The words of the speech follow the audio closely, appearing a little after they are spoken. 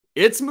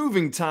It's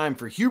moving time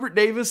for Hubert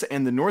Davis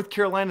and the North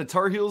Carolina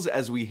Tar Heels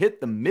as we hit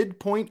the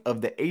midpoint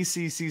of the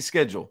ACC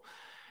schedule.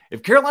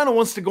 If Carolina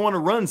wants to go on a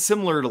run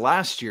similar to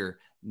last year,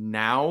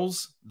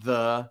 now's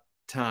the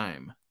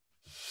time.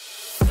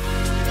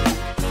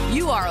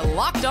 You are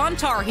Locked On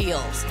Tar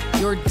Heels,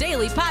 your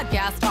daily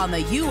podcast on the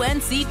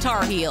UNC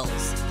Tar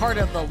Heels, part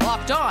of the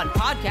Locked On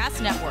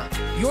Podcast Network,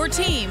 your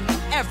team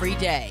every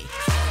day.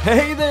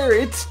 Hey there,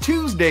 it's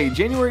Tuesday,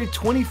 January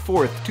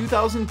 24th,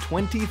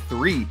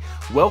 2023.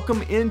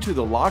 Welcome into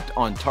the Locked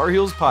On Tar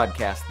Heels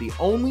podcast, the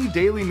only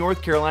daily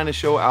North Carolina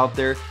show out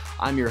there.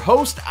 I'm your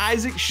host,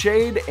 Isaac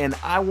Shade, and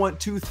I want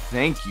to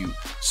thank you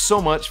so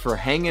much for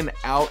hanging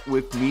out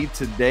with me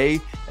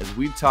today as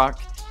we talk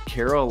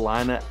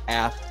Carolina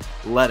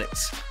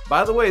athletics.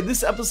 By the way,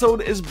 this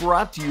episode is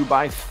brought to you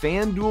by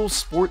FanDuel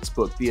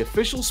Sportsbook, the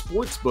official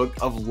sportsbook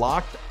of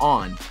Locked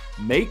On.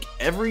 Make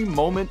every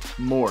moment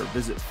more.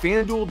 Visit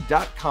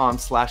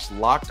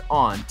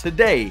FanDuel.com/LockedOn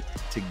today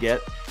to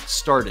get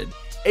started.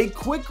 A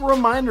quick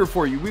reminder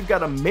for you, we've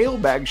got a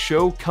mailbag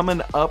show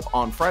coming up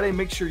on Friday.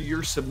 Make sure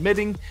you're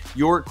submitting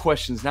your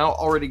questions. Now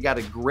already got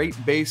a great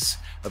base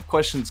of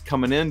questions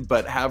coming in,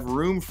 but have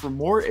room for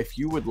more if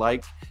you would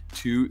like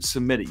to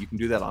submit it. You can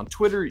do that on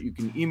Twitter. You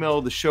can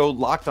email the show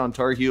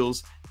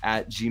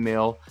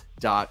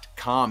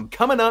lockedontarheels@gmail.com.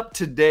 Coming up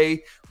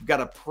today, we've got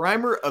a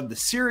primer of the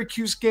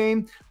Syracuse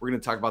game. We're going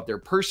to talk about their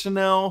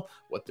personnel,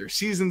 what their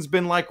season's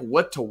been like,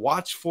 what to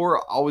watch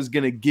for. Always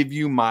going to give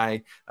you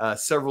my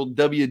several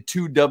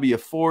W2,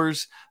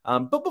 W4s.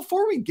 But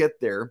before we get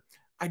there,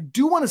 I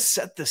do want to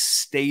set the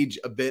stage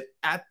a bit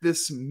at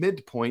this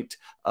midpoint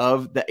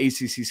of the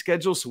ACC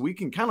schedule so we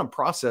can kind of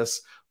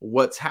process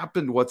what's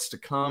happened, what's to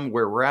come,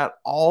 where we're at,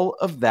 all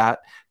of that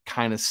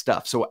kind of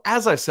stuff. So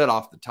as I said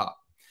off the top,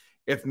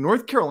 if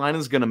North Carolina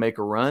is going to make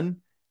a run,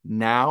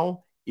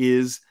 now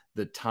is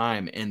the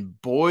time.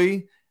 And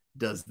boy,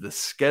 does the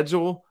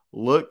schedule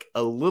look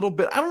a little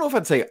bit, I don't know if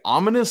I'd say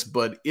ominous,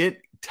 but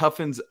it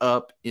toughens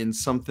up in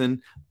something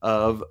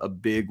of a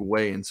big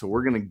way. And so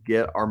we're going to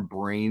get our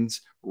brains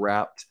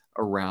wrapped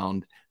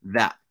around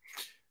that.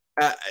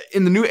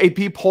 In the new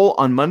AP poll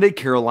on Monday,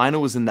 Carolina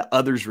was in the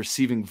others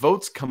receiving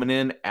votes, coming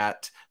in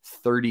at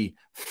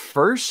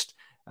 31st.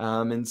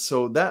 And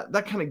so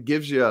that kind of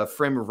gives you a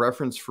frame of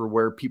reference for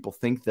where people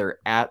think they're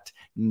at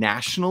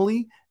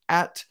nationally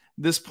at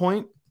this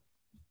point.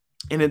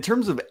 And in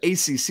terms of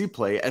ACC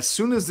play, as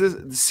soon as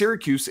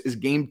Syracuse is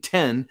game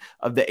 10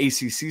 of the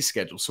ACC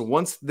schedule. So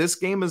once this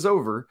game is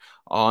over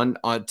on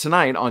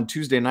tonight, on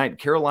Tuesday night,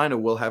 Carolina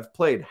will have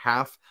played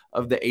half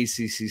of the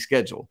ACC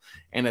schedule.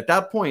 And at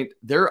that point,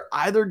 they're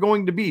either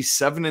going to be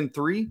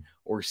 7-3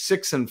 or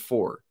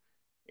 6-4.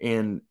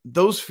 And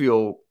those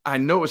feel, I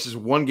know it's just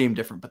one game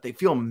different, but they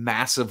feel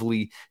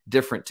massively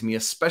different to me,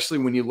 especially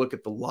when you look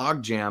at the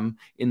logjam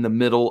in the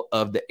middle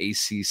of the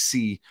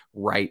ACC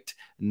right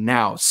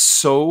now.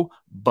 So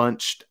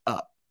bunched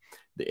up.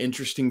 The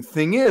interesting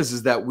thing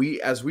is that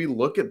as we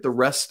look at the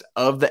rest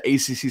of the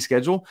ACC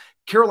schedule,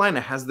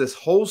 Carolina has this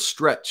whole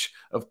stretch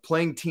of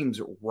playing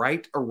teams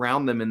right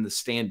around them in the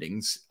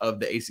standings of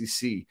the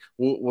ACC.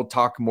 We'll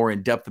talk more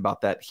in depth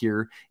about that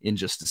here in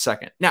just a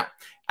second. Now,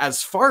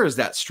 as far as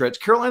that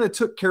stretch, Carolina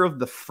took care of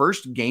the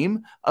first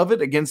game of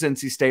it against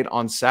NC State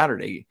on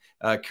Saturday.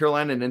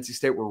 Carolina and NC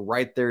State were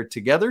right there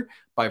together.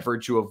 By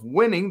virtue of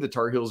winning, the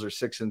Tar Heels are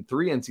 6-3.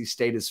 NC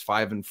State is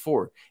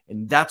 5-4.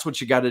 And that's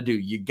what you got to do.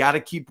 You got to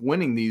keep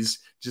winning these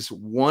just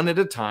one at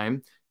a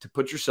time to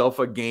put yourself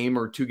a game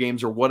or two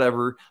games or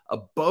whatever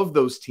above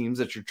those teams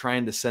that you're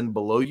trying to send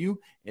below you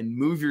and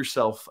move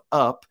yourself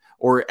up,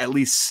 or at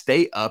least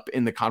stay up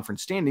in the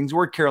conference standings,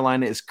 where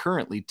Carolina is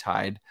currently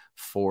tied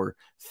for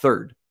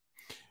third.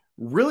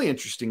 Really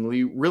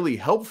interestingly, really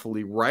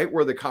helpfully, right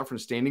where the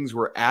conference standings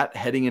were at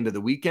heading into the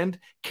weekend,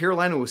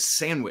 Carolina was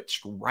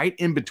sandwiched right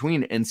in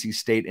between NC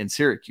State and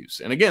Syracuse.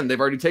 And again,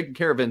 they've already taken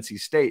care of NC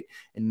State.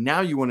 And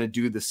now you want to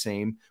do the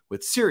same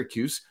with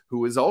Syracuse,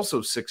 who is also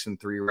 6-3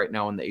 right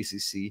now in the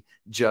ACC,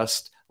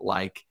 just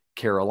like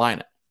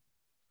Carolina.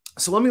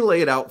 So let me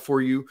lay it out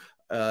for you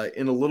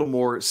in a little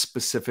more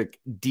specific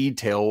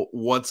detail,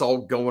 what's all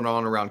going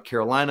on around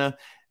Carolina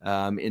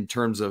in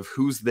terms of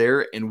who's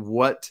there and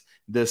what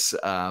this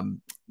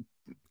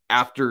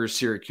after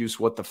Syracuse,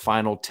 what the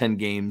final 10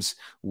 games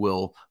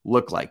will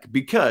look like.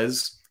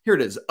 Because here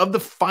it is, of the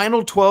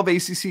final 12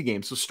 ACC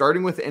games, so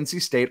starting with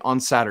NC State on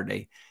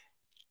Saturday,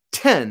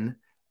 10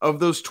 of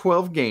those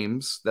 12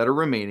 games that are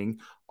remaining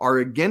are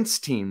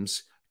against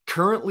teams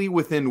currently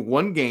within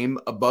one game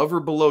above or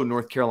below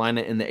North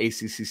Carolina in the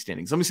ACC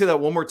standings. Let me say that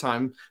one more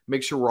time,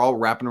 make sure we're all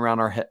wrapping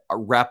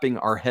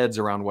our heads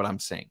around what I'm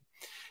saying.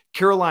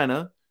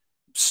 Carolina,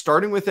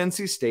 starting with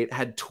NC State,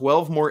 had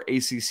 12 more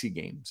ACC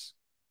games.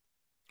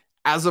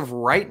 As of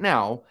right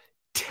now,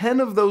 10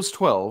 of those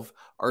 12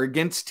 are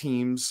against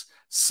teams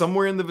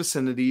somewhere in the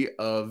vicinity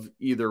of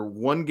either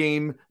one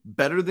game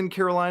better than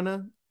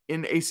Carolina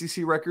in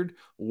ACC record,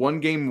 one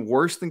game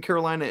worse than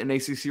Carolina in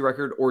ACC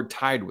record, or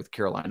tied with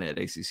Carolina at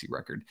ACC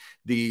record.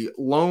 The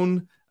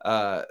lone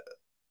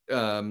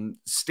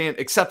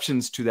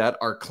exceptions to that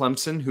are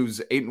Clemson,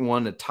 who's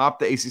 8-1 atop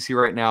the ACC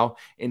right now,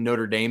 and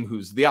Notre Dame,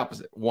 who's the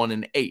opposite,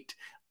 1-8.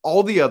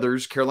 All the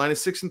others, Carolina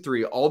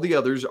 6-3, all the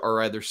others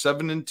are either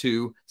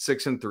 7-2,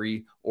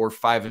 6-3, or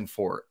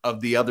 5-4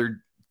 of the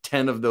other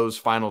 10 of those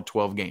final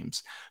 12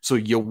 games. So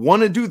you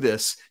want to do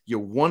this. You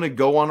want to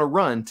go on a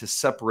run to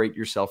separate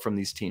yourself from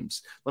these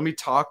teams. Let me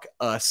talk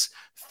us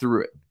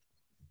through it.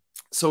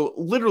 So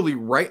literally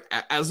right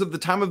as of the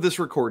time of this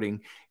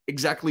recording,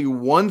 exactly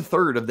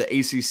 1/3 of the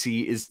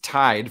ACC is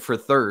tied for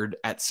third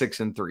at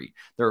 6-3.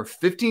 There are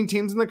 15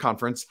 teams in the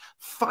conference.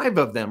 5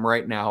 of them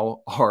right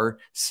now are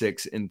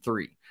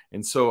 6-3.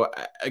 And so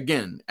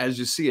again, as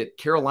you see it,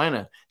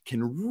 Carolina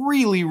can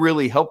really,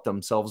 really help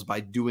themselves by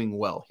doing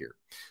well here.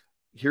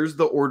 Here's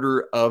the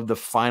order of the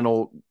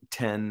final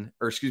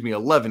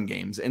 11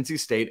 games. NC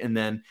State, and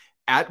then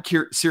at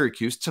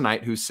Syracuse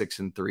tonight, who's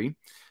 6-3.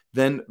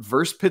 Then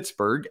versus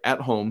Pittsburgh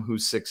at home,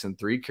 who's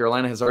 6-3.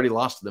 Carolina has already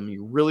lost to them.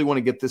 You really want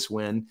to get this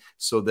win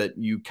so that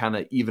you kind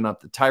of even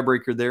up the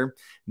tiebreaker there. And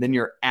then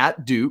you're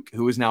at Duke,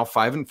 who is now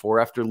 5-4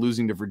 after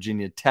losing to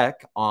Virginia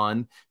Tech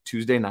on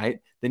Tuesday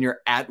night. Then you're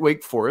at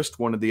Wake Forest,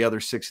 one of the other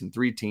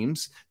 6-3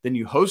 teams. Then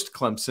you host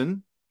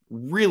Clemson.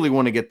 Really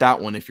want to get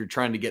that one if you're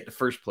trying to get to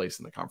first place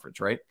in the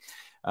conference, right?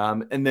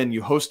 And then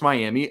you host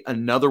Miami,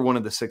 another one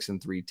of the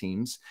 6-3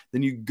 teams.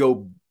 Then you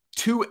go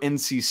to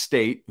NC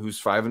State,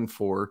 who's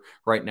 5-4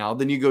 right now.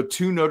 Then you go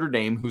to Notre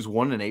Dame, who's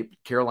 1-8.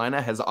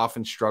 Carolina has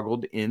often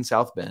struggled in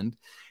South Bend.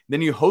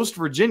 Then you host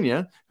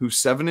Virginia,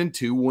 who's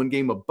 7-2, one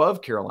game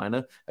above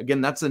Carolina. Again,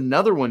 that's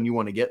another one you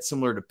want to get,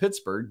 similar to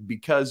Pittsburgh,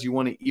 because you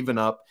want to even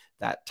up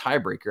that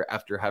tiebreaker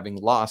after having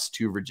lost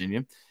to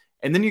Virginia.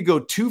 And then you go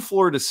to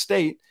Florida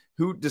State,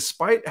 who,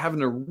 despite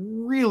having a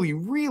really,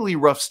 really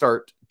rough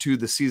start to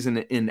the season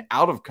in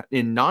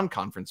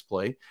non-conference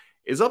play,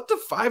 is up to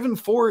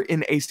 5-4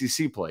 in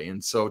ACC play.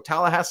 And so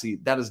Tallahassee,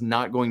 that is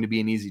not going to be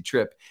an easy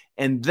trip.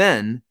 And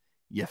then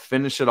you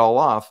finish it all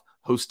off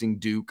hosting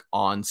Duke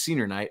on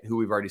senior night, who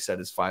we've already said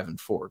is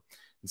 5-4.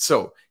 And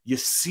so you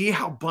see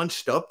how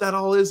bunched up that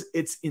all is?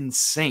 It's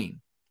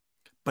insane.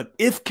 But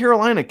if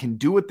Carolina can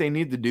do what they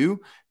need to do,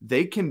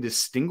 they can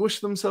distinguish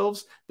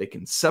themselves, they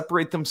can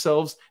separate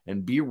themselves,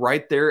 and be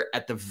right there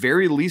at the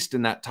very least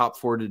in that top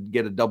 4 to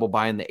get a double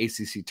bye in the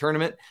ACC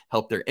tournament,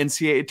 help their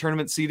NCAA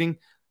tournament seeding.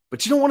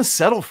 But you don't want to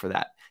settle for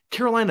that.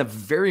 Carolina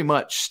very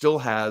much still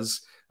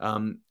has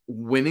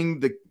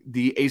winning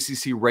the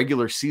ACC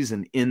regular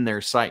season in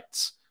their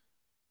sights.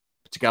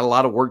 But you got a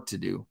lot of work to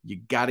do. You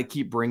got to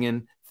keep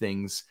bringing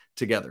things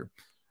together.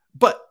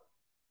 But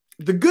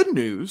the good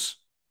news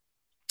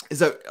is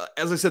that,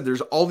 as I said,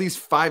 there's all these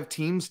 5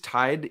 teams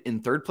tied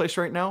in third place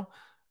right now,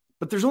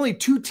 but there's only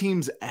 2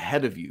 teams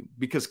ahead of you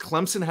because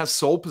Clemson has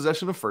sole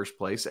possession of first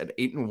place at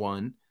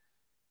 8-1,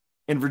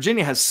 and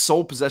Virginia has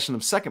sole possession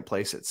of second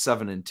place at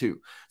 7-2.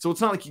 So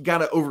it's not like you got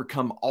to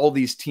overcome all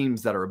these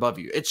teams that are above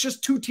you. It's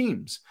just 2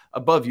 teams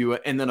above you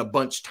and then a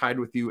bunch tied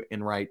with you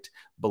and right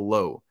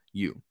below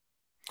you.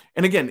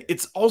 And again,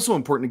 it's also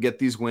important to get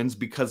these wins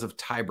because of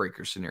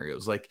tiebreaker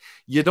scenarios. Like,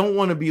 you don't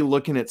want to be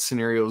looking at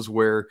scenarios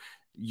where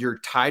you're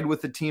tied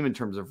with the team in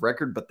terms of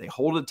record, but they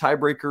hold a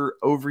tiebreaker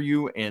over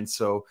you. And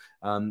so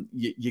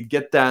you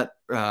get that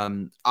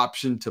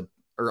option to,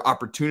 or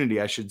opportunity,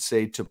 I should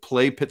say, to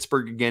play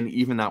Pittsburgh again,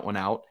 even that one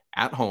out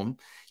at home.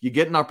 You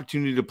get an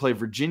opportunity to play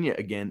Virginia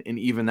again and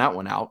even that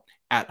one out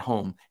at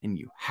home. And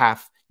you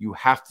have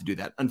to do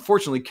that.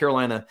 Unfortunately,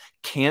 Carolina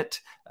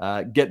can't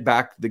get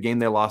back the game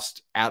they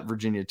lost at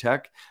Virginia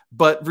Tech,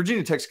 but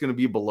Virginia Tech's going to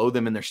be below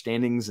them in their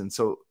standings. And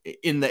so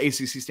in the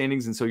ACC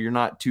standings. And so you're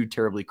not too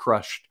terribly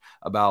crushed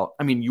about,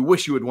 I mean, you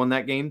wish you had won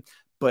that game,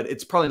 but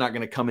it's probably not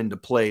going to come into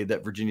play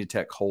that Virginia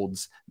Tech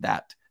holds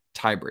that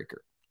tiebreaker.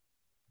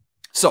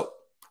 So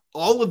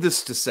all of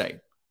this to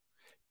say,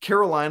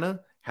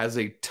 Carolina has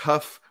a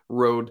tough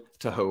road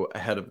to hoe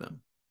ahead of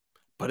them.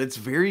 But it's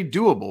very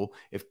doable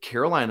if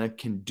Carolina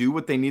can do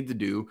what they need to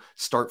do,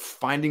 start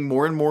finding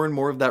more and more and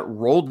more of that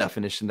role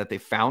definition that they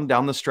found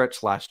down the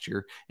stretch last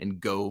year,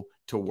 and go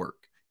to work.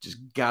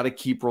 Just got to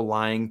keep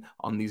relying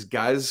on these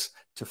guys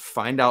to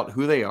find out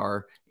who they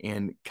are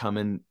and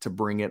coming to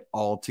bring it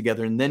all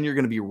together. And then you're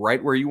going to be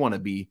right where you want to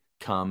be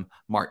come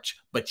March.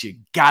 But you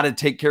got to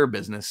take care of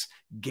business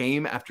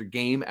game after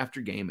game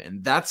after game.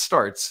 And that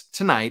starts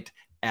tonight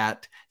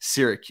at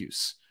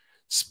Syracuse.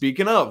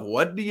 Speaking of,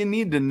 what do you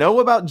need to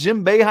know about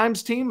Jim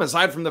Boeheim's team,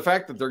 aside from the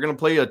fact that they're going to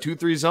play a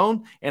 2-3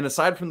 zone, and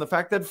aside from the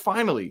fact that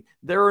finally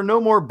there are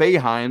no more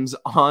Boeheims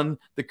on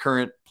the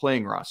current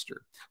playing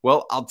roster?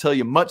 Well, I'll tell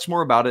you much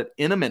more about it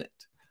in a minute.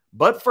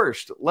 But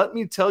first, let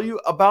me tell you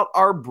about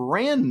our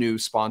brand new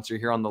sponsor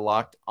here on the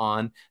Locked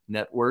On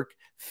Network,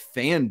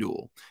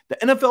 FanDuel. The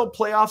NFL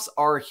playoffs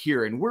are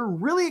here, and we're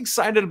really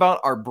excited about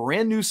our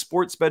brand new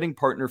sports betting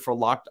partner for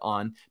Locked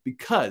On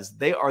because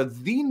they are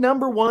the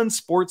 #1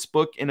 sports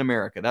book in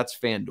America. That's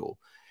FanDuel.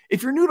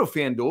 If you're new to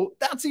FanDuel,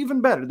 that's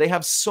even better. They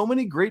have so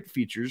many great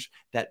features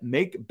that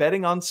make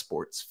betting on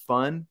sports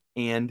fun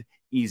and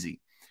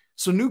easy.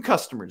 So new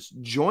customers,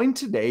 join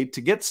today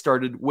to get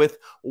started with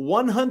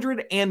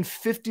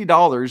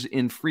 $150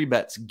 in free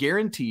bets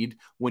guaranteed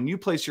when you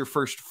place your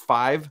first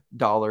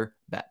 $5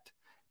 bet.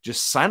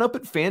 Just sign up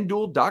at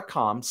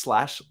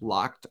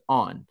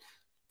FanDuel.com/LockedOn.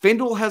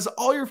 FanDuel has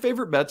all your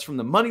favorite bets from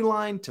the money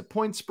line to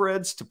point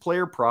spreads to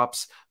player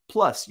props.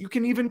 Plus, you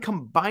can even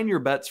combine your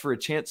bets for a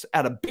chance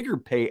at a bigger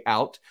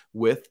payout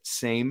with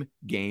same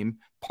game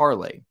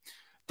parlay.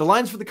 The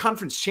lines for the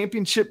conference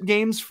championship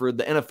games for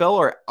the NFL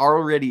are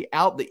already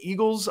out. The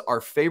Eagles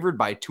are favored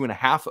by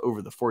 2.5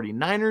 over the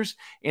 49ers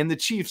and the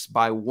Chiefs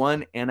by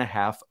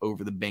 1.5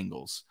 over the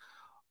Bengals.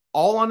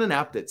 All on an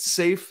app that's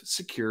safe,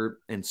 secure,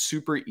 and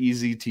super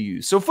easy to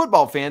use. So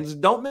football fans,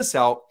 don't miss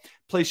out.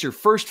 Place your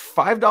first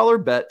 $5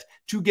 bet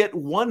to get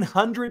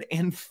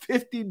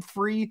 $150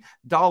 free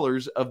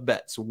of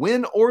bets,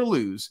 win or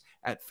lose,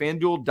 at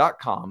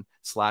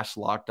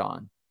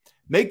FanDuel.com/LockedOn.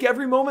 Make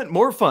every moment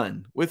more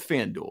fun with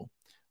FanDuel,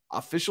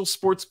 official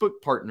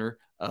sportsbook partner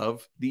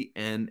of the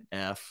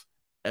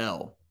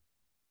NFL.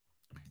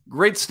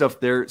 Great stuff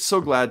there. So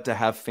glad to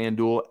have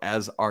FanDuel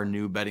as our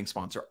new betting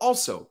sponsor.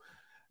 Also,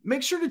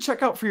 make sure to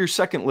check out for your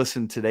second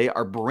listen today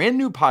our brand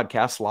new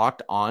podcast,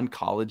 Locked On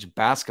College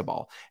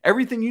Basketball.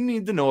 Everything you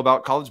need to know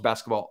about college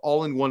basketball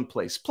all in one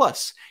place.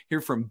 Plus,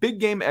 hear from big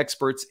game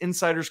experts,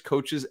 insiders,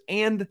 coaches,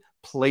 and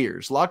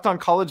players. Locked On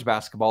College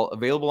Basketball,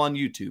 available on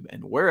YouTube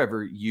and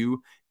wherever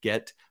you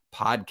get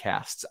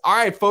podcasts. All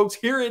right, folks,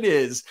 here it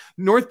is.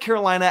 North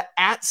Carolina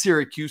at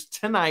Syracuse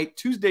tonight,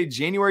 Tuesday,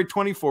 January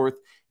 24th.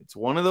 It's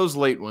one of those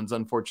late ones,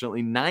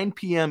 unfortunately, 9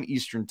 p.m.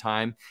 Eastern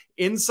time.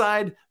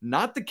 Inside,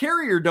 not the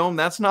Carrier Dome.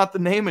 That's not the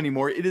name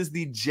anymore. It is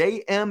the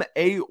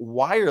JMA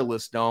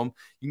Wireless Dome.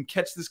 You can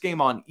catch this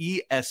game on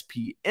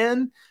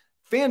ESPN.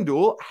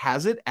 FanDuel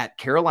has it at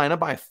Carolina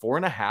by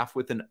 4.5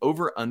 with an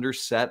over-under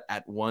set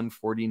at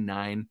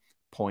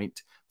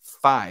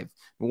 149.5.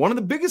 One of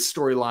the biggest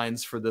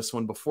storylines for this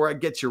one, before I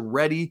get you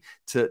ready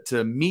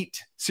to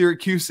meet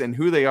Syracuse and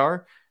who they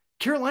are,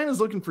 Carolina is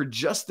looking for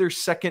just their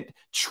second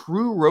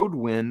true road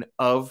win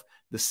of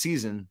the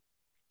season.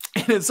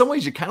 And in some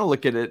ways, you kind of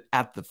look at it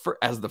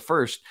as the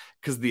first,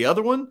 because the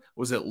other one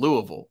was at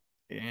Louisville,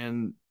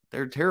 and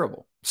they're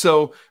terrible.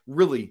 So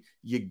really,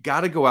 you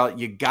got to go out.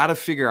 You got to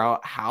figure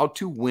out how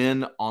to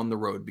win on the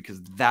road,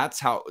 because that's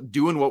how,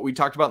 doing what we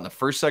talked about in the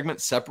first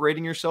segment,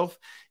 separating yourself,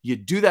 you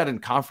do that in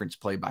conference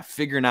play by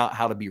figuring out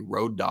how to be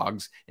road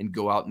dogs and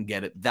go out and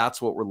get it. That's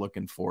what we're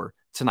looking for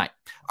tonight.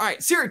 All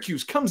right,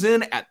 Syracuse comes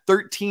in at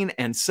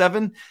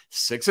 13-7,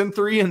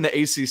 6-3 in the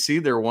ACC.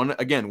 They're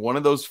one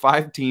of those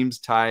 5 teams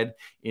tied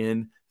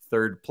in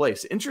third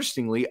place.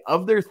 Interestingly,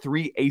 of their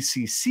 3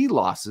 ACC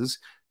losses,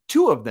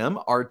 2 of them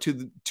are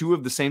to two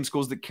of the same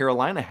schools that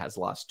Carolina has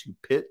lost to,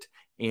 Pitt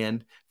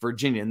and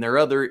Virginia, and their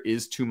other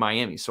is to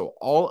Miami. So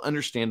all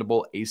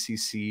understandable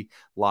ACC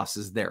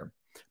losses there.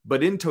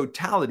 But in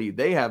totality,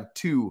 they have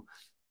 2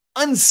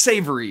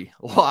 unsavory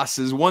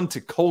losses, one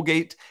to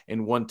Colgate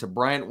and one to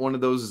Bryant. One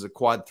of those is a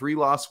quad 3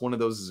 loss. One of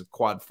those is a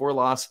quad 4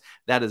 loss.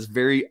 That is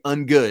very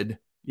ungood.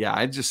 Yeah,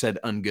 I just said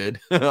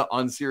ungood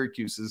on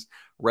Syracuse's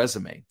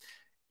resume.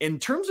 In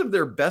terms of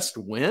their best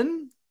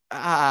win,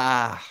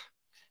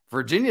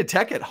 Virginia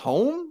Tech at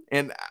home.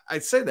 And I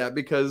say that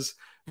because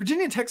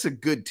Virginia Tech's a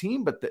good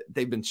team, but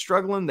they've been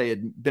struggling. They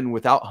had been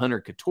without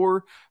Hunter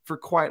Couture for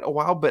quite a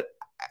while. But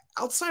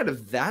outside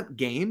of that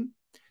game,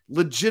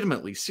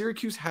 legitimately,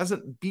 Syracuse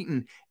hasn't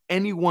beaten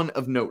anyone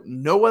of note.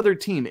 No other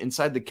team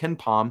inside the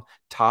KenPom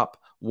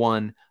top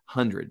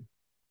 100.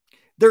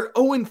 They're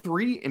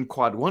 0-3 in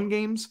quad 1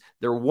 games.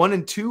 They're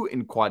 1-2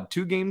 in quad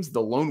 2 games. The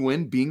lone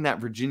win being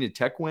that Virginia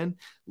Tech win.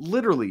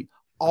 Literally,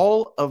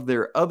 all of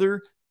their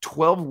other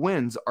 12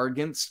 wins are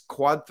against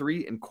quad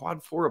 3 and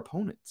quad 4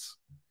 opponents.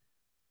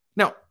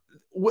 Now,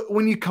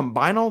 when you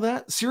combine all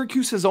that,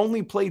 Syracuse has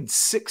only played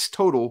 6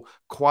 total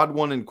quad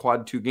 1 and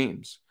quad 2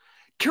 games.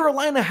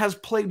 Carolina has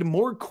played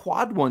more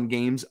quad 1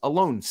 games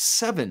alone,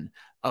 7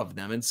 of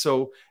them. And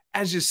so,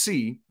 as you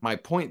see, my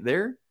point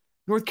there,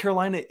 North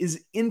Carolina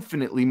is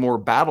infinitely more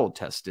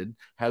battle-tested,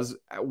 has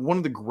one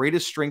of the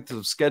greatest strengths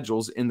of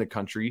schedules in the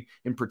country,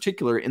 in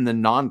particular in the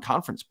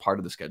non-conference part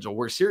of the schedule,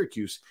 where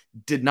Syracuse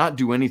did not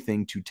do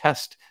anything to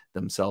test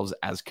themselves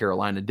as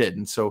Carolina did.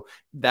 And so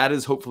that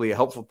is hopefully a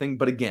helpful thing.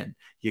 But again,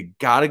 you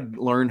got to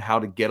learn how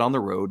to get on the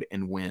road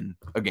and win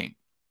a game.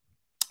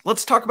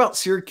 Let's talk about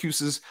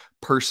Syracuse's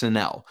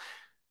personnel.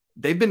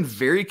 They've been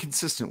very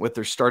consistent with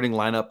their starting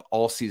lineup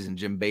all season.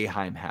 Jim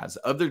Boeheim has.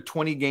 Of their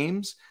 20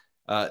 games,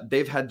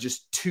 they've had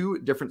just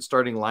 2 different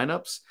starting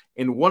lineups,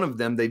 and one of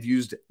them they've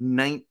used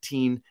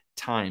 19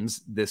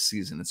 times this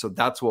season. And so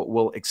that's what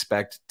we'll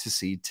expect to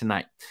see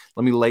tonight.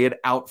 Let me lay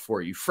it out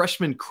for you.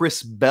 Freshman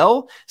Chris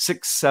Bell,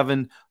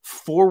 6'7"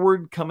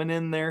 forward coming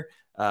in there.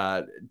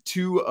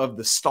 2 of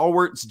the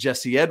stalwarts,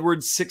 Jesse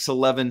Edwards,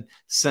 6'11"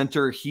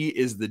 center. He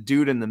is the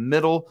dude in the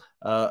middle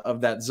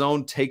of that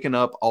zone, taking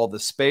up all the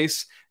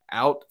space.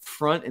 Out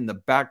front in the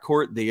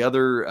backcourt, the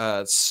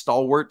other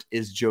stalwart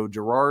is Joe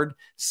Girard,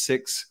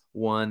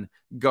 6'1"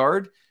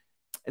 guard.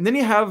 And then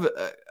you have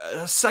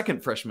a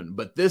second freshman,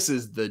 but this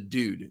is the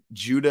dude,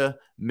 Judah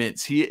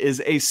Mintz. He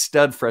is a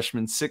stud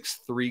freshman,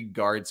 6'3"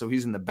 guard. So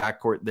he's in the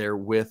backcourt there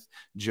with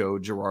Joe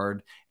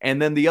Girard.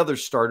 And then the other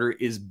starter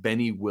is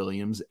Benny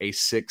Williams, a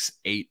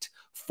 6'8"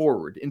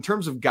 forward. In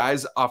terms of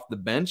guys off the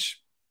bench,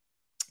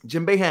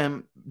 Jim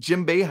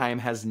Boeheim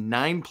has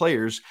 9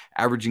 players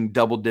averaging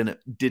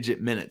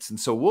double-digit minutes. And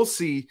so we'll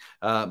see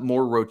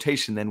more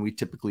rotation than we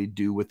typically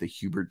do with the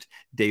Hubert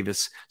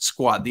Davis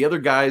squad. The other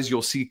guys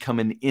you'll see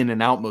coming in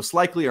and out most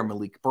likely are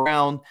Malik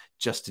Brown,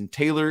 Justin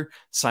Taylor,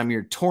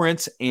 Symir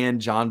Torrance,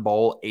 and John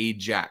Ball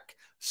Ajak.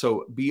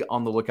 So be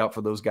on the lookout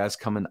for those guys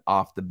coming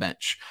off the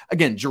bench.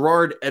 Again,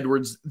 Girard,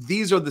 Edwards,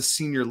 these are the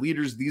senior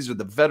leaders. These are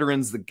the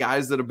veterans, the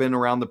guys that have been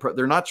around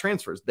they're not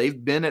transfers.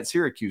 They've been at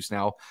Syracuse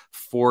now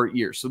for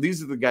years. So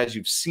these are the guys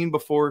you've seen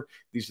before.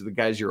 These are the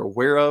guys you're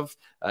aware of.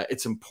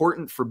 It's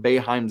important for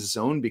Boeheim's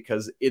zone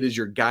because it is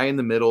your guy in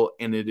the middle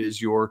and it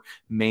is your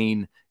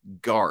main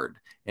guard.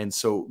 And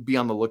so be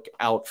on the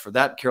lookout for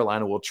that.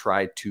 Carolina will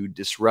try to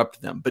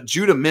disrupt them. But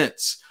Judah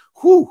Mintz,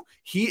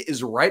 he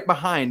is right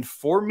behind,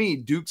 for me,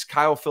 Duke's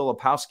Kyle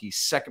Filipowski,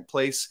 second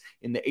place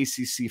in the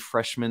ACC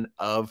Freshman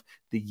of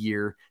the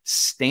Year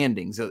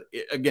standings.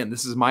 Again,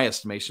 this is my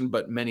estimation,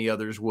 but many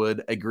others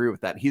would agree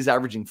with that. He's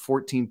averaging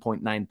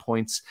 14.9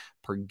 points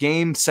per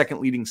game,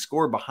 second leading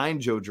scorer behind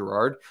Joe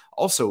Girard.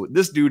 Also,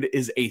 this dude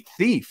is a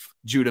thief.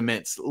 Judah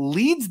Mintz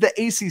leads the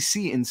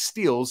ACC in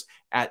steals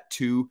at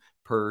 2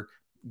 per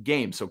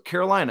game. So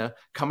Carolina,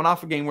 coming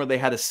off a game where they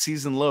had a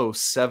season low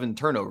 7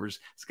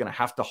 turnovers, is going to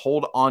have to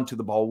hold on to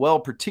the ball well,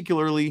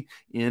 particularly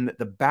in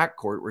the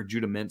backcourt where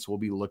Judah Mintz will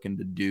be looking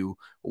to do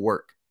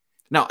work.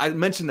 Now, I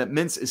mentioned that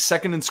Mintz is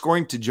second in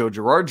scoring to Joe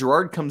Girard.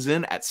 Girard comes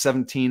in at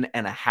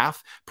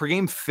 17.5 per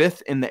game,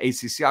 5th in the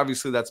ACC.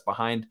 Obviously, that's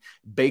behind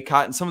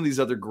Bacot and some of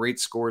these other great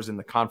scorers in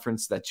the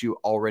conference that you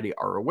already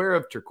are aware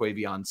of.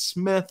 Terquavion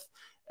Smith,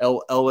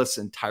 L. Ellis,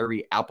 and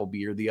Tyree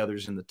Appleby are the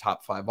others in the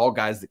top 5, all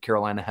guys that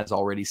Carolina has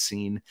already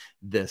seen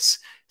this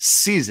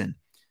season.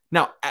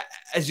 Now,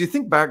 as you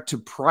think back to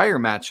prior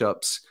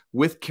matchups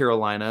with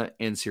Carolina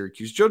and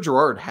Syracuse, Joe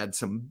Girard had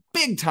some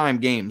big-time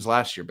games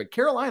last year, but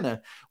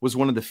Carolina was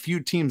one of the few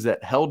teams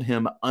that held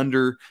him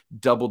under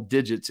double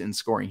digits in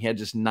scoring. He had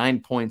just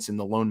 9 points in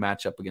the lone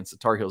matchup against the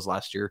Tar Heels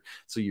last year,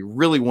 so you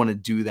really want to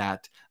do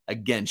that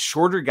again.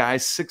 Shorter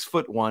guys,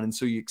 6'1", and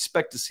so you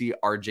expect to see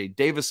RJ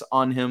Davis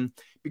on him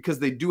because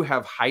they do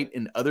have height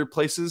in other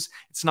places.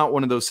 It's not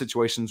one of those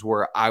situations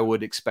where I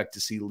would expect to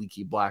see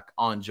Leaky Black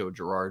on Joe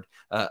Girard,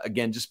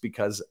 again, just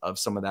because of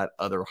some of that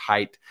other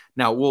height.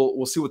 Now,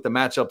 we'll see what the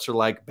matchups are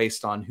like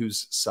based on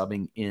who's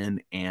subbing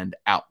in and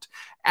out.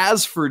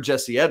 As for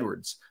Jesse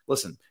Edwards,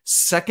 listen,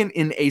 second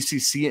in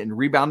ACC in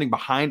rebounding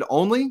behind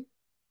only,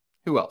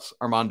 who else?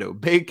 Armando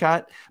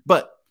Bacot,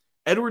 but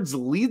Edwards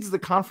leads the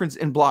conference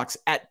in blocks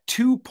at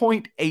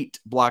 2.8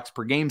 blocks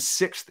per game,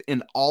 6th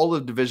in all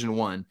of Division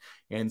I.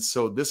 And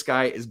so this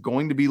guy is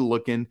going to be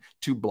looking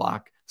to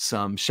block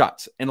some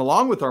shots. And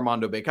along with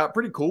Armando Bacot,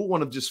 pretty cool,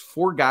 one of just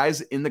 4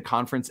 guys in the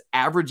conference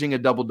averaging a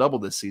double-double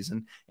this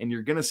season. And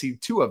you're going to see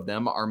 2 of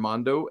them,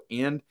 Armando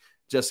and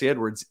Jesse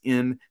Edwards,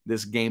 in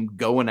this game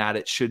going at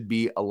it. Should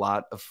be a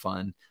lot of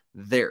fun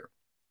there.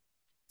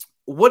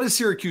 What is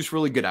Syracuse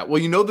really good at?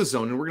 Well, you know the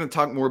zone, and we're going to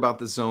talk more about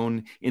the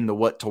zone in the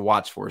what to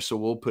watch for, so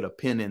we'll put a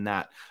pin in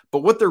that.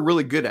 But what they're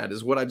really good at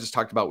is what I just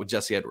talked about with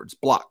Jesse Edwards,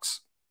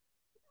 blocks.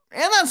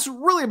 And that's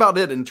really about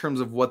it in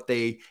terms of what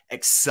they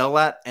excel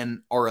at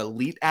and are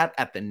elite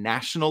at the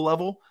national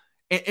level.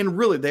 And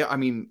really,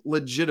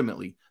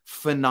 legitimately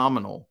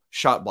phenomenal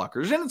shot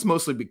blockers. And it's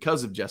mostly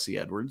because of Jesse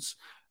Edwards.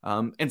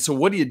 And so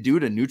what do you do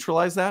to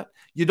neutralize that?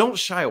 You don't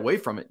shy away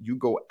from it. You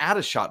go at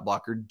a shot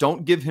blocker.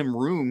 Don't give him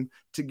room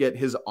to get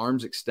his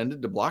arms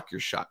extended to block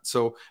your shot.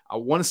 So I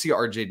want to see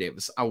RJ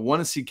Davis. I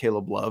want to see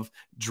Caleb Love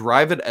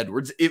drive at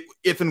Edwards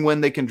if and when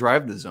they can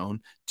drive the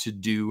zone to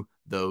do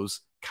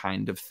those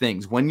kind of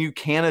things. When you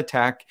can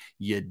attack,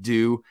 you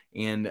do,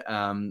 and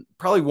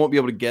probably won't be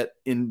able to get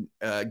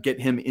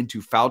him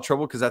into foul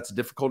trouble because that's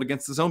difficult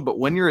against the zone. But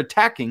when you're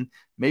attacking,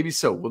 maybe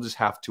so. We'll just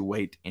have to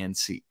wait and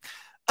see.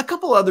 A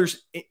couple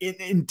others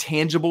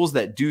intangibles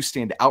that do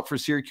stand out for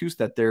Syracuse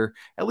that they're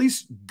at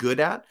least good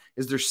at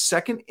is they're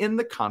second in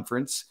the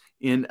conference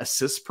in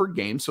assists per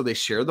game, so they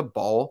share the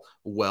ball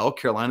well.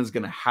 Carolina's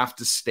going to have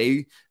to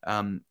stay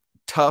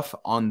tough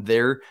on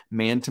their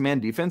man-to-man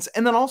defense.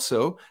 And then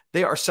also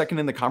they are second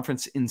in the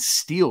conference in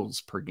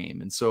steals per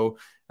game. And so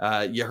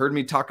you heard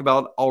me talk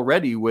about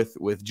already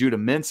with Judah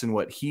Mintz and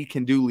what he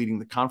can do leading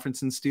the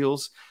conference in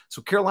steals.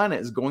 So Carolina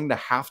is going to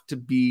have to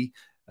be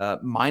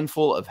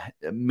mindful of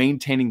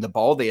maintaining the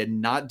ball. They had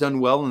not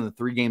done well in the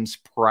 3 games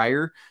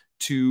prior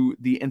to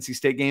the NC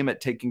State game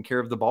at taking care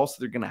of the ball, so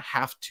they're going to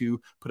have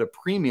to put a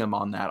premium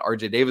on that.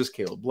 RJ Davis,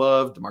 Caleb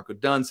Love, DeMarco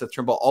Dunn, Seth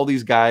Trimble, all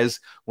these guys,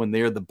 when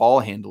they're the ball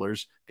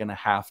handlers, going to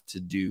have to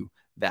do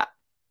that.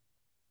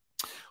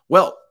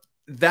 Well,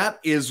 that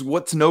is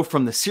what to know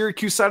from the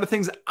Syracuse side of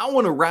things. I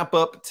want to wrap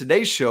up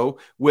today's show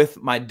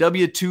with my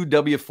W2,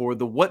 W4,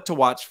 the what to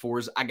watch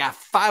fors. I got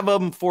 5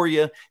 of them for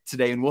you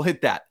today, and we'll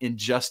hit that in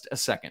just a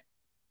second.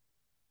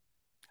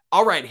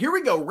 All right, here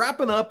we go.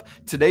 Wrapping up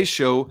today's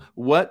show,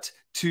 what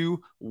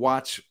to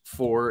watch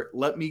for.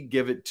 Let me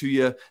give it to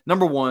you.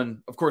 Number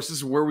one, of course, this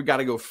is where we got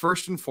to go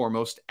first and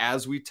foremost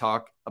as we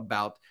talk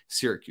about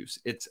Syracuse.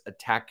 It's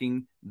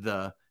attacking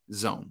the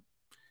zone.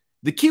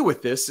 The key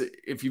with this,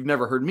 if you've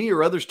never heard me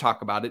or others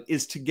talk about it,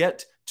 is to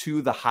get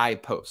to the high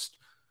post.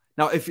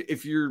 Now,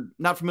 if you're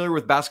not familiar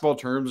with basketball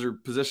terms or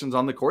positions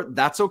on the court,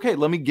 that's okay.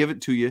 Let me give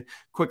it to you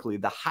quickly.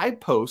 The high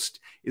post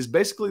is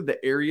basically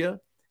the area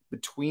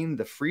between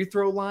the free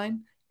throw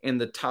line and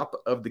the top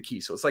of the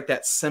key. So it's like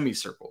that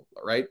semicircle,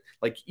 right?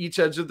 Like each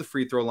edge of the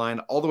free throw line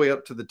all the way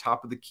up to the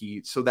top of the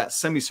key. So that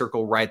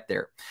semicircle right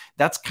there.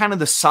 That's kind of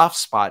the soft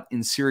spot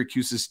in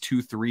Syracuse's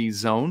 2-3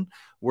 zone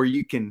where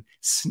you can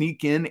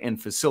sneak in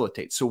and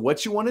facilitate. So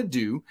what you want to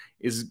do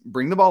is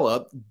bring the ball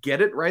up,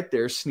 get it right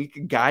there, sneak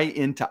a guy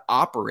in to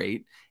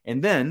operate,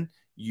 and then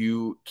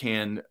you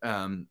can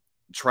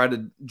try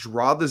to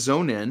draw the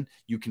zone in.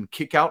 You can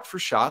kick out for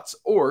shots,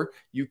 or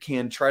you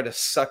can try to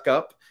suck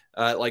up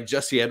like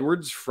Jesse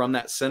Edwards from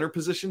that center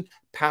position,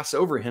 pass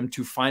over him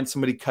to find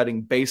somebody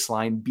cutting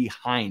baseline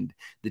behind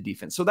the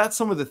defense. So that's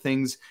some of the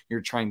things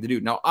you're trying to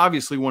do. Now,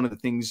 obviously, one of the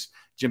things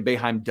Jim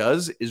Boeheim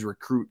does is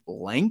recruit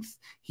length.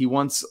 He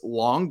wants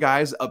long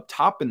guys up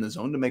top in the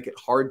zone to make it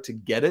hard to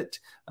get it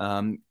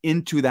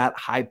into that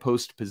high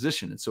post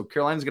position. And so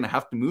Carolina's going to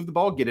have to move the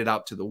ball, get it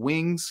out to the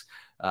wings,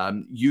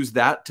 use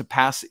that to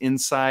pass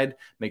inside,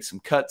 make some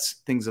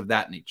cuts, things of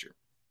that nature.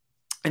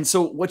 And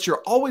so what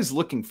you're always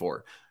looking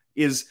for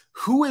is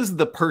who is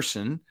the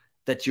person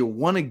that you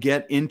want to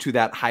get into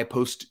that high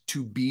post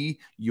to be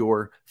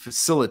your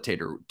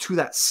facilitator, to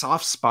that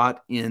soft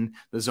spot in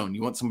the zone.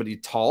 You want somebody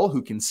tall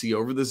who can see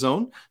over the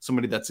zone,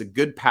 somebody that's a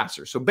good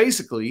passer. So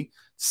basically,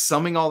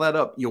 summing all that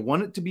up, you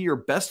want it to be your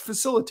best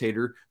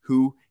facilitator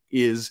who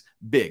is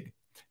big.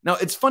 Now,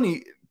 it's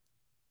funny,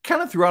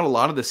 kind of throughout a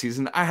lot of the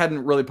season, I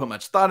hadn't really put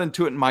much thought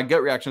into it. And my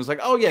gut reaction was like,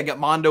 oh yeah, get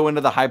Mondo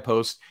into the high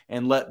post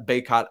and let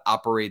Bacot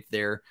operate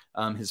there.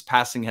 His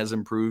passing has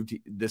improved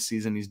this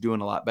season. He's doing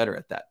a lot better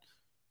at that.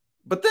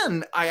 But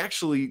then I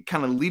actually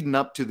kind of leading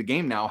up to the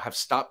game now have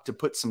stopped to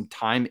put some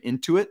time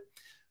into it.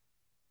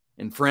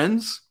 And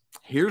friends,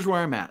 here's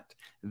where I'm at.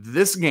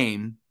 This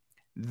game,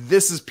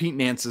 this is Pete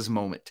Nance's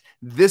moment.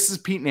 This is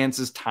Pete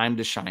Nance's time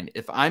to shine.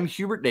 If I'm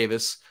Hubert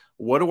Davis,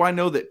 what do I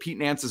know that Pete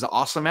Nance is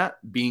awesome at?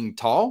 Being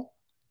tall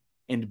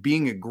and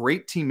being a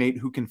great teammate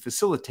who can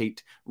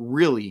facilitate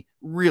really,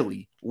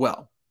 really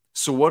well.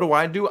 So what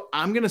do?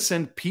 I'm going to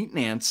send Pete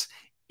Nance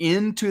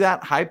into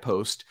that high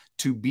post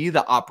to be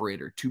the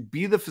operator, to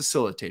be the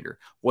facilitator.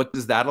 What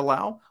does that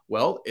allow?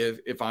 Well,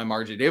 if I'm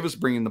RJ Davis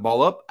bringing the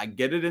ball up, I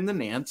get it in the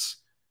Nance,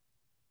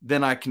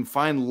 then I can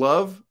find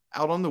Love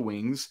out on the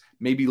wings,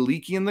 maybe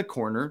Leaky in the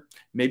corner.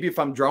 Maybe if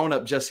I'm drawing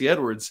up Jesse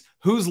Edwards,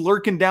 who's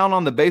lurking down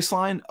on the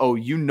baseline? Oh,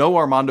 you know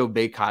Armando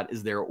Bacot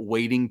is there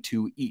waiting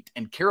to eat.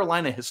 And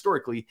Carolina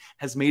historically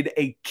has made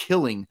a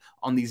killing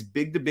on these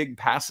big-to-big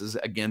passes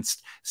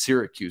against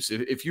Syracuse.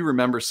 If you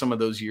remember some of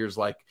those years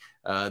like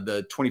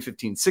the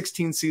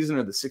 2015-16 season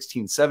or the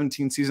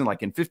 16-17 season,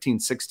 like in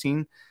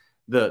 15-16,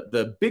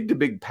 the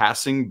big-to-big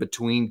passing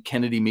between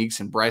Kennedy Meeks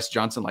and Bryce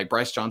Johnson, like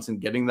Bryce Johnson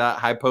getting that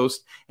high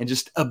post and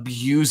just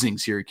abusing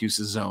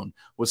Syracuse's zone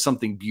was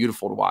something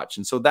beautiful to watch.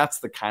 And so that's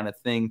the kind of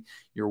thing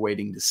you're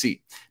waiting to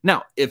see.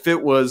 Now, if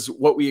it was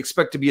what we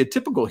expect to be a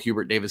typical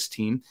Hubert Davis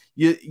team,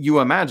 you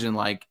imagine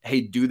like,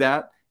 hey, do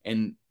that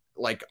and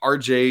like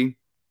RJ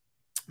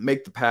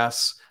make the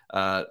pass,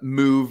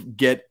 move,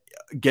 get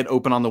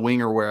open on the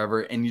wing or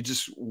wherever, and you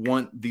just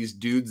want these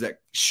dudes that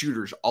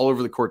shooters all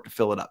over the court to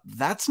fill it up.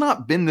 That's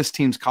not been this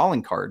team's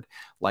calling card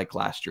like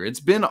last year. It's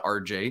been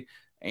RJ,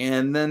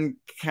 and then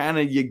kind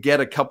of you get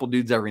a couple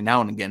dudes every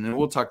now and again, and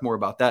we'll talk more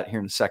about that here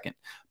in a second.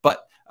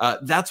 But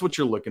that's what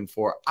you're looking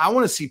for. I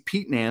want to see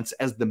Pete Nance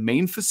as the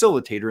main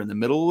facilitator in the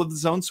middle of the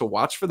zone, so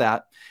watch for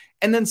that.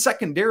 And then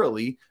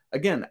secondarily,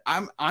 again,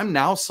 I'm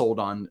now sold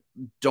on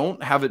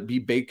don't have it be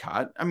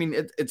Bacot. I mean,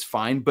 it's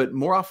fine, but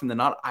more often than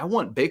not, I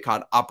want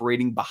Bacot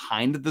operating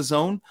behind the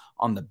zone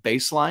on the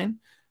baseline.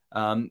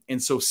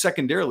 And so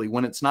secondarily,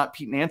 when it's not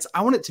Pete Nance,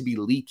 I want it to be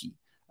Leaky.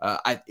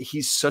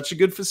 He's such a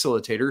good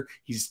facilitator.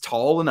 He's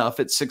tall enough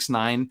at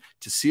 6'9"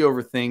 to see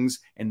over things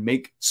and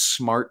make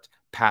smart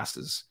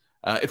passes.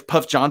 If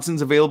Puff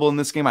Johnson's available in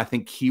this game, I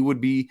think he would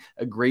be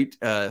a great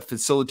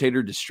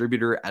facilitator,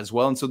 distributor as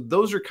well. And so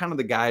those are kind of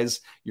the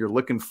guys you're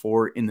looking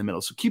for in the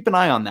middle. So keep an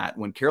eye on that.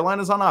 When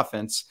Carolina's on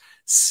offense,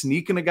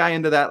 sneaking a guy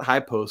into that high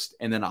post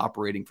and then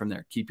operating from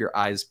there. Keep your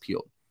eyes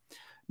peeled.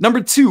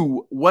 Number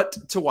two, what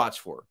to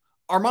watch for.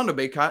 Armando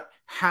Bacot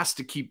has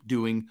to keep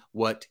doing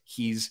what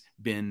he's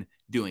been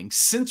doing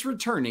since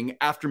returning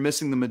after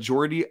missing the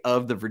majority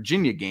of the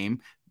Virginia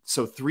game.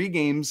 So 3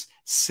 games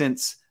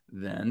since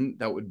then,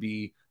 that would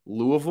be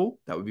Louisville,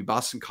 that would be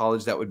Boston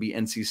College, that would be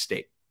NC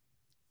State.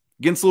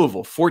 Against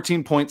Louisville,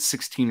 14 points,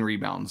 16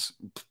 rebounds.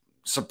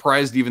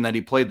 Surprised even that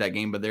he played that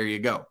game, but there you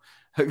go.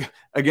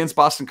 against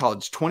Boston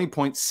College, 20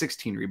 points,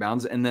 16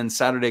 rebounds. And then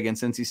Saturday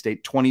against NC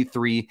State,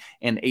 23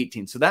 and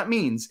 18. So that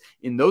means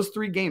in those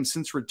 3 games,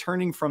 since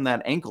returning from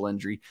that ankle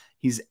injury,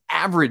 he's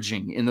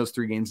averaging in those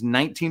 3 games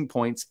 19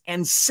 points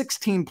and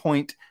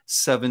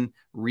 16.7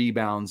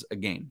 rebounds a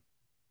game.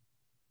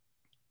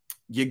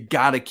 You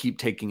got to keep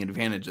taking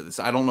advantage of this.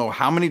 I don't know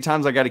how many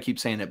times I got to keep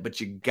saying it,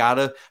 but you got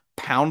to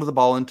pound the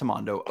ball into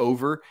Mondo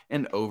over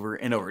and over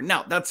and over.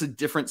 Now, that's a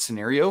different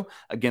scenario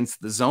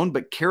against the zone,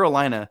 but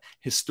Carolina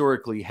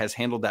historically has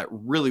handled that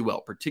really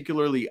well,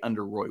 particularly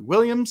under Roy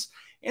Williams.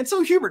 And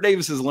so Hubert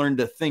Davis has learned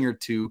a thing or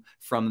two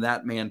from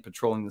that man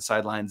patrolling the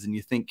sidelines, and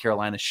you think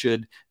Carolina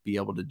should be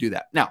able to do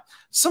that. Now,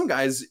 some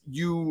guys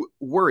you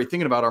worry,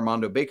 thinking about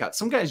Armando Bacot,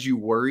 some guys you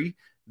worry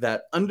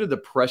that under the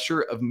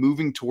pressure of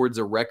moving towards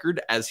a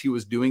record, as he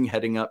was doing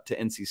heading up to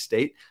NC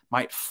State,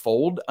 might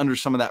fold under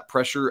some of that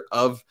pressure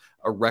of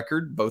a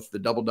record, both the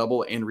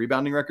double-double and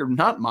rebounding record.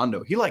 Not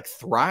Mondo. He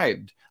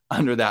thrived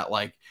under that,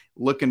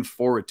 looking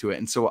forward to it.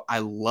 And so I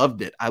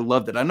loved it. I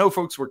loved it. I know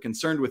folks were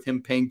concerned with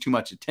him paying too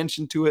much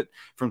attention to it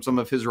from some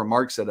of his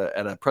remarks at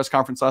a press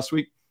conference last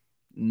week.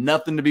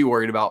 Nothing to be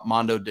worried about.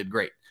 Mondo did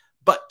great.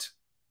 But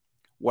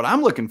what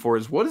I'm looking for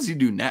is, what does he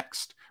do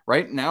next?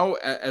 Right now,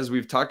 as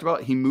we've talked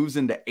about, he moves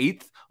into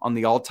 8th on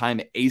the all-time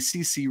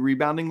ACC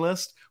rebounding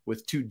list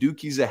with 2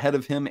 Dukies ahead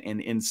of him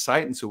and in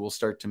sight, and so we'll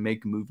start to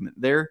make movement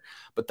there.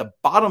 But the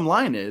bottom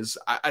line is,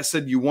 I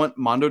said you want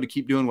Mondo to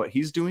keep doing what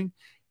he's doing.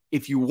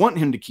 If you want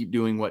him to keep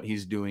doing what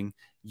he's doing,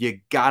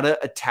 you got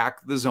to attack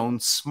the zone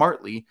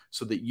smartly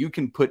so that you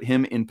can put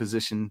him in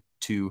position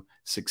to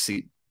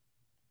succeed.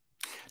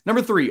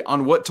 Number 3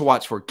 on what to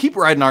watch for, keep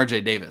riding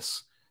RJ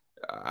Davis.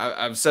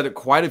 I've said it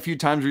quite a few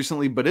times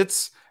recently, but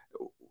it's,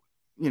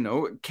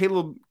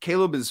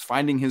 Caleb is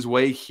finding his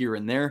way here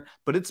and there,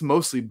 but it's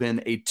mostly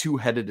been a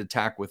 2-headed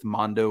attack with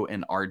Mondo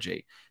and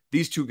RJ.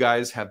 These 2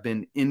 guys have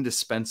been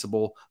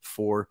indispensable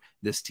for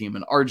this team,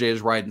 and RJ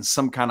is riding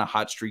some kind of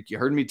hot streak. You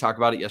heard me talk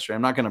about it yesterday.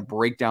 I'm not going to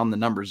break down the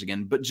numbers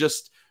again, but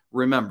just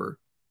remember,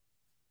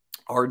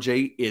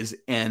 RJ is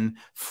en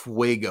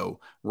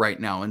fuego right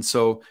now. And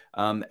so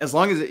as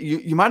long as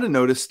you might have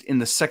noticed in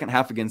the second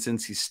half against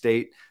NC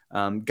State,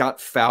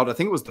 got fouled. I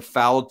think it was the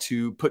foul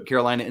to put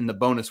Carolina in the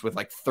bonus with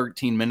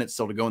 13 minutes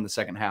still to go in the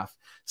second half.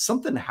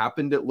 Something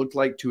happened, it looked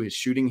like, to his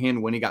shooting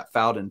hand when he got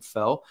fouled and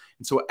fell.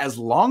 And so as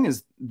long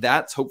as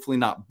that's hopefully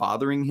not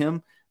bothering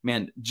him,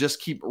 man,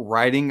 just keep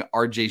riding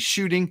RJ's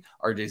shooting,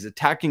 RJ's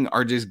attacking,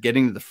 RJ's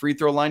getting to the free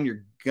throw line.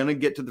 You're going to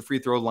get to the free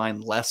throw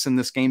line less in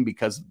this game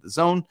because of the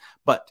zone,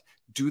 but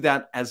do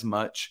that as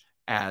much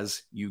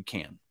as you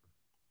can.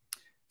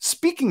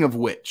 Speaking of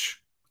which,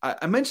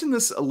 I mentioned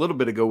this a little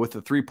bit ago with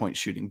the 3-point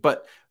shooting,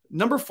 but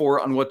number 4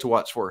 on what to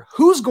watch for,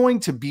 who's going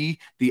to be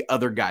the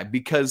other guy?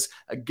 Because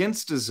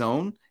against a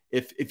zone,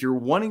 if you're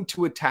wanting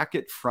to attack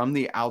it from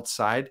the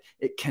outside,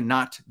 it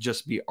cannot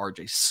just be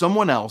RJ.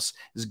 Someone else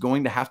is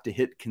going to have to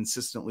hit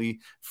consistently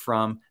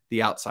from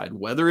the outside,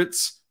 whether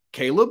it's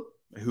Caleb,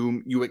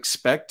 whom you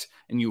expect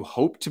and you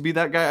hope to be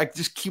that guy. I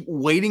just keep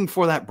waiting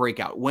for that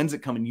breakout. When's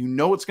it coming? You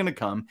know it's going to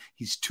come.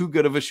 He's too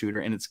good of a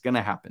shooter, and it's going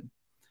to happen.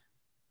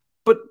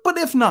 But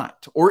if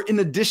not, or in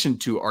addition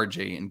to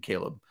RJ and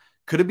Caleb,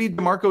 could it be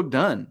DeMarco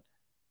Dunn?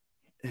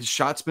 His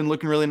shot's been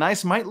looking really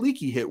nice. Might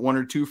Leaky hit 1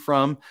 or 2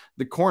 from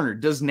the corner?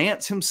 Does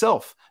Nance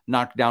himself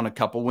knock down a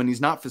couple when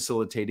he's not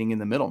facilitating in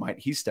the middle? Might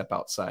he step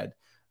outside?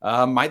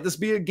 Might this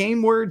be a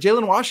game where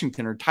Jalen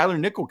Washington or Tyler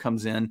Nickel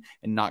comes in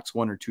and knocks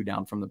 1 or 2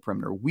 down from the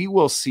perimeter? We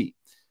will see.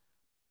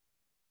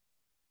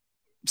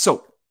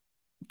 So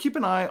keep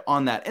an eye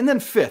on that. And then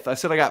 5th, I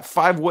said I got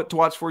 5 what to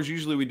watch for.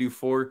 Usually we do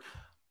 4.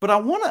 But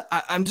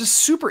I'm just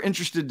super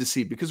interested to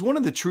see, because one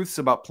of the truths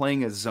about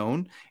playing a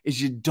zone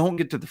is you don't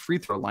get to the free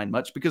throw line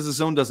much, because the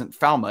zone doesn't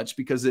foul much,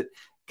 because it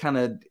kind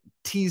of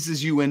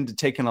teases you into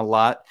taking a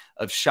lot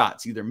of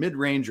shots, either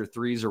mid-range or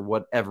threes or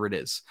whatever it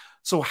is.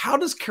 So how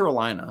does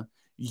Carolina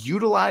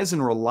utilize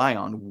and rely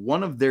on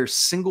one of their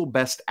single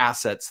best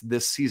assets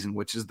this season,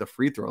 which is the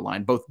free throw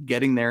line, both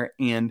getting there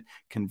and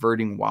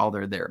converting while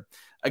they're there?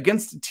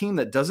 Against a team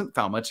that doesn't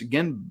foul much,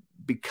 again,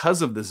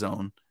 because of the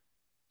zone,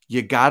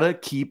 you got to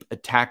keep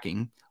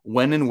attacking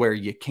when and where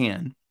you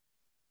can.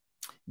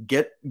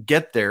 Get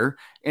there.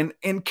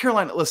 And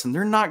Carolina, listen,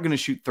 they're not going to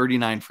shoot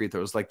 39 free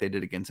throws like they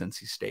did against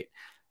NC State.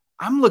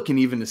 I'm looking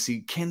even to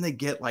see, can they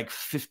get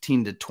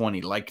 15 to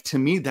 20? To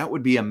me, that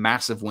would be a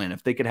massive win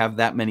if they could have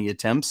that many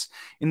attempts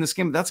in this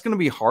game. That's going to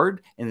be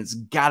hard, and it's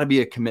got to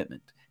be a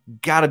commitment.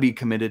 Got to be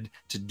committed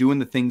to doing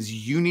the things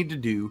you need to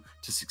do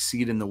to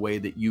succeed in the way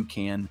that you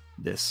can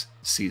this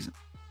season.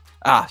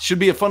 Should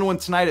be a fun one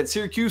tonight at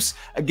Syracuse.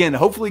 Again,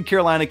 hopefully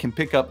Carolina can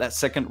pick up that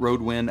second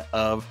road win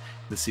of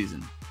the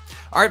season.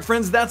 All right,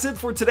 friends, that's it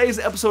for today's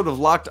episode of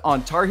Locked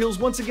on Tar Heels.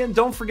 Once again,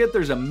 don't forget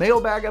there's a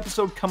mailbag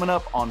episode coming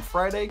up on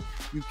Friday.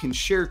 You can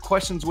share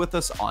questions with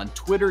us on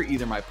Twitter,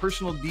 either my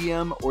personal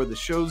DM or the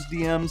show's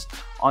DMs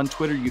on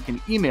Twitter. You can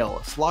email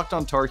us,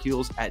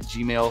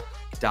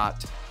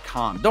 lockedontarheels@gmail.com.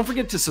 gdtbbath.com. Don't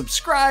forget to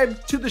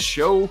subscribe to the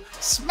show,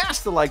 smash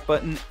the like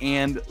button,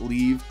 and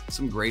leave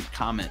some great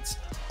comments.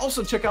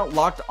 Also, check out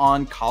Locked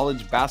On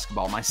College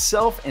Basketball.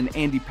 Myself and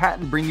Andy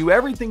Patton bring you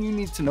everything you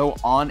need to know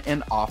on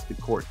and off the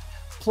court.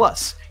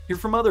 Plus, hear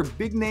from other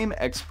big-name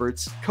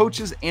experts,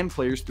 coaches, and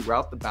players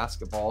throughout the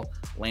basketball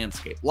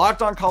landscape.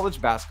 Locked On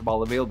College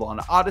Basketball, available on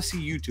Odyssey,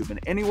 YouTube, and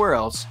anywhere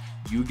else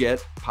you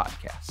get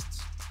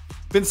podcasts.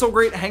 Been so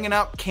great hanging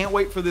out. Can't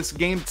wait for this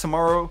game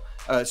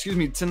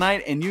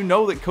tonight. And you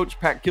know that Coach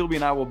Pat Kilby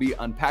and I will be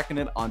unpacking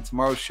it on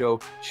tomorrow's show.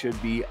 Should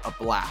be a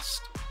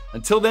blast.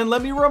 Until then,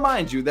 let me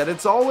remind you that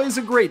it's always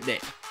a great day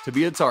to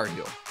be a Tar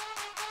Heel.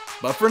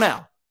 But for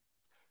now,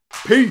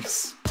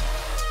 peace.